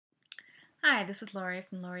Hi, this is Lori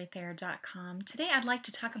from LoriThayer.com. Today I'd like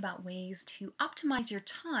to talk about ways to optimize your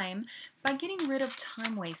time by getting rid of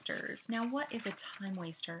time wasters. Now, what is a time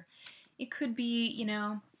waster? It could be,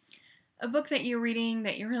 a book that you're reading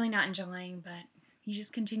that you're really not enjoying, but you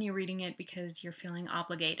just continue reading it because you're feeling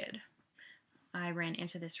obligated. I ran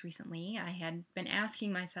into this recently. I had been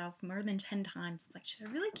asking myself more than 10 times, it's like, should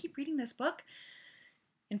I really keep reading this book?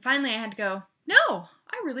 And finally I had to go, no,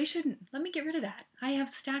 I really shouldn't. Let me get rid of that. I have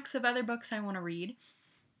stacks of other books I want to read.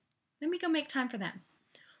 Let me go make time for them.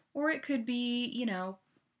 Or it could be,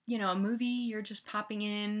 a movie you're just popping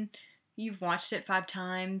in, you've watched it 5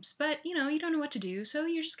 times, but you don't know what to do, so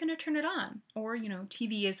you're just gonna turn it on. Or,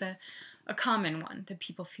 TV is a common one that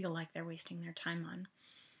people feel like they're wasting their time on.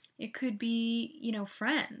 It could be,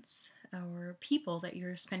 friends or people that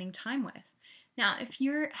you're spending time with. Now, if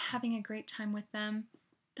you're having a great time with them,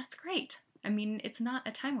 that's great. I mean, it's not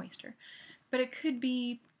a time waster. But it could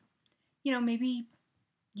be, maybe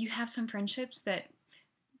you have some friendships that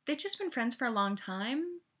they've just been friends for a long time,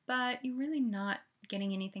 but you're really not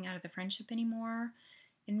getting anything out of the friendship anymore.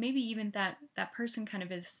 And maybe even that person kind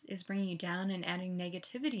of is bringing you down and adding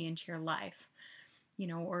negativity into your life,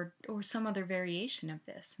 or some other variation of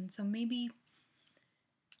this. And so maybe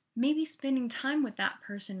spending time with that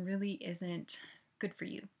person really isn't good for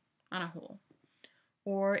you on a whole.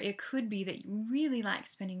 Or it could be that you really like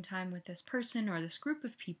spending time with this person or this group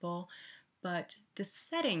of people, but the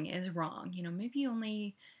setting is wrong. Maybe you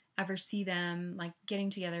only ever see them like getting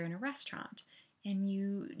together in a restaurant, and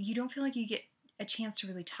you don't feel like you get a chance to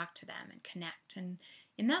really talk to them and connect, and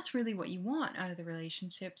that's really what you want out of the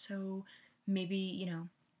relationship. So maybe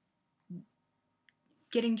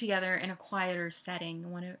getting together in a quieter setting.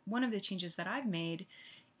 One of the changes that I've made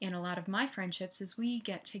in a lot of my friendships is we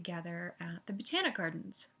get together at the Botanic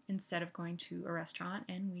Gardens instead of going to a restaurant,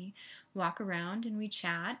 and we walk around and we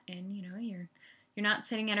chat, and you're not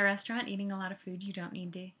sitting at a restaurant eating a lot of food you don't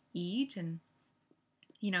need to eat, and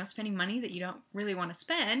spending money that you don't really want to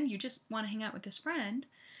spend. You just want to hang out with this friend,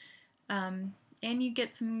 and you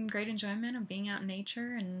get some great enjoyment of being out in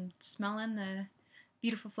nature and smelling the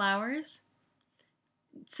beautiful flowers.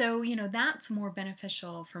 So that's more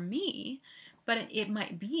beneficial for me, but it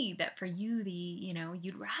might be that for you,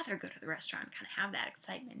 you'd rather go to the restaurant, kind of have that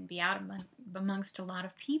excitement and be out amongst a lot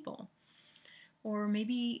of people. Or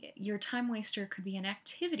maybe your time waster could be an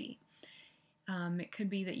activity. It could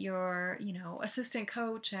be that you're, assistant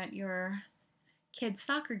coach at your kid's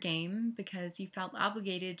soccer game because you felt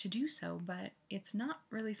obligated to do so, but it's not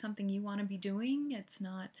really something you want to be doing. It's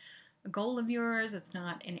not a goal of yours. It's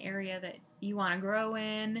not an area that you want to grow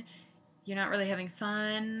in. You're not really having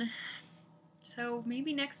fun. So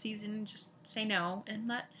maybe next season just say no and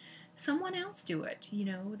let someone else do it.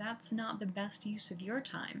 That's not the best use of your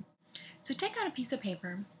time. So take out a piece of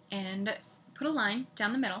paper and put a line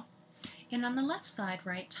down the middle, and on the left side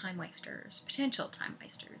write time wasters, potential time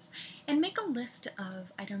wasters, and make a list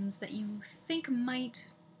of items that you think might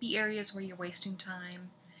be areas where you're wasting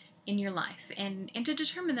time in your life. And to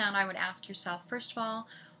determine that, I would ask yourself, first of all,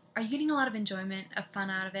 are you getting a lot of enjoyment, of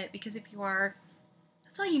fun out of it? Because if you are,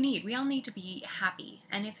 that's all you need. We all need to be happy.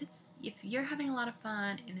 And if you're having a lot of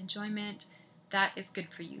fun and enjoyment, that is good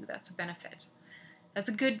for you. That's a benefit. That's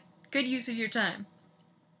a good use of your time.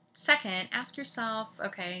 Second, ask yourself,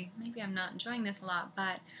 okay, maybe I'm not enjoying this a lot,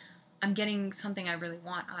 but I'm getting something I really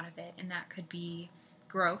want out of it, and that could be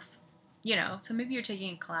growth. So maybe you're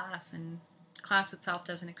taking a class and class itself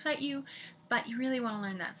doesn't excite you, but you really want to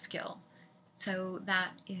learn that skill. So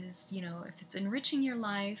that is, if it's enriching your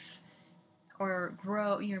life or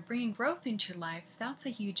bringing growth into your life, that's a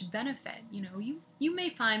huge benefit. You may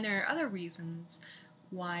find there are other reasons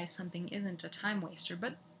why something isn't a time waster,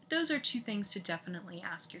 but those are two things to definitely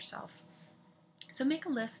ask yourself. So make a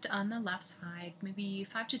list on the left side, maybe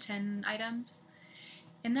 5 to 10 items.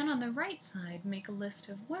 And then on the right side, make a list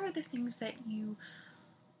of what are the things that you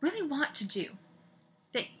really want to do,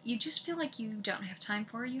 that you just feel like you don't have time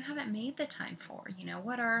for, you haven't made the time for.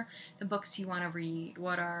 What are the books you want to read?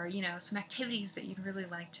 What are, some activities that you'd really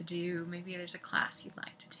like to do? Maybe there's a class you'd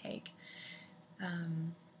like to take.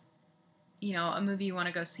 A movie you want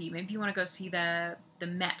to go see. Maybe you want to go see the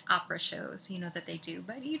Met opera shows, that they do,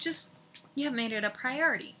 but you haven't made it a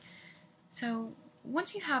priority. So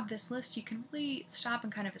once you have this list, you can really stop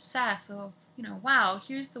and kind of assess, wow,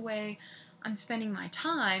 here's the way I'm spending my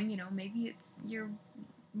time. Maybe you're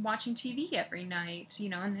watching TV every night,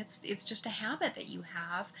 and it's just a habit that you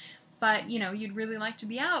have, but you'd really like to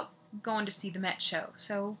be out going to see the Met show.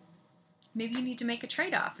 So maybe you need to make a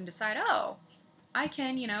trade-off and decide, I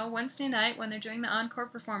can, Wednesday night when they're doing the encore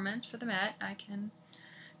performance for the Met, I can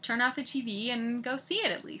turn off the TV and go see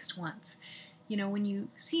it at least once. When you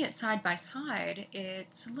see it side by side,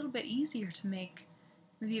 it's a little bit easier to make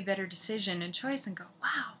maybe a better decision and choice and go,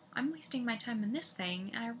 wow, I'm wasting my time in this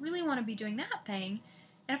thing and I really want to be doing that thing.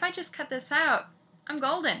 And if I just cut this out, I'm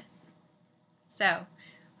golden. So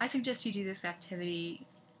I suggest you do this activity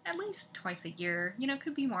at least twice a year. It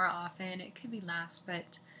could be more often, it could be less,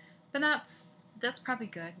 but that's probably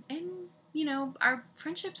good. And our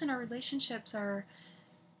friendships and our relationships are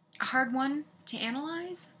a hard one to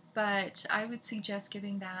analyze, but I would suggest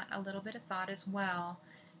giving that a little bit of thought as well.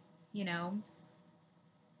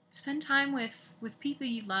 Spend time with people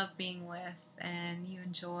you love being with and you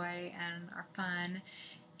enjoy and are fun.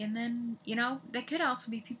 And then, they could also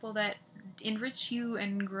be people that enrich you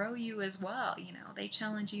and grow you as well. They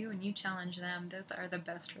challenge you and you challenge them. Those are the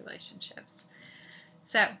best relationships.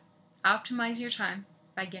 So, optimize your time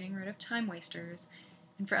by getting rid of time wasters.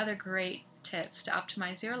 And for other great tips to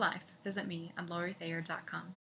optimize your life, visit me at LoriThayer.com.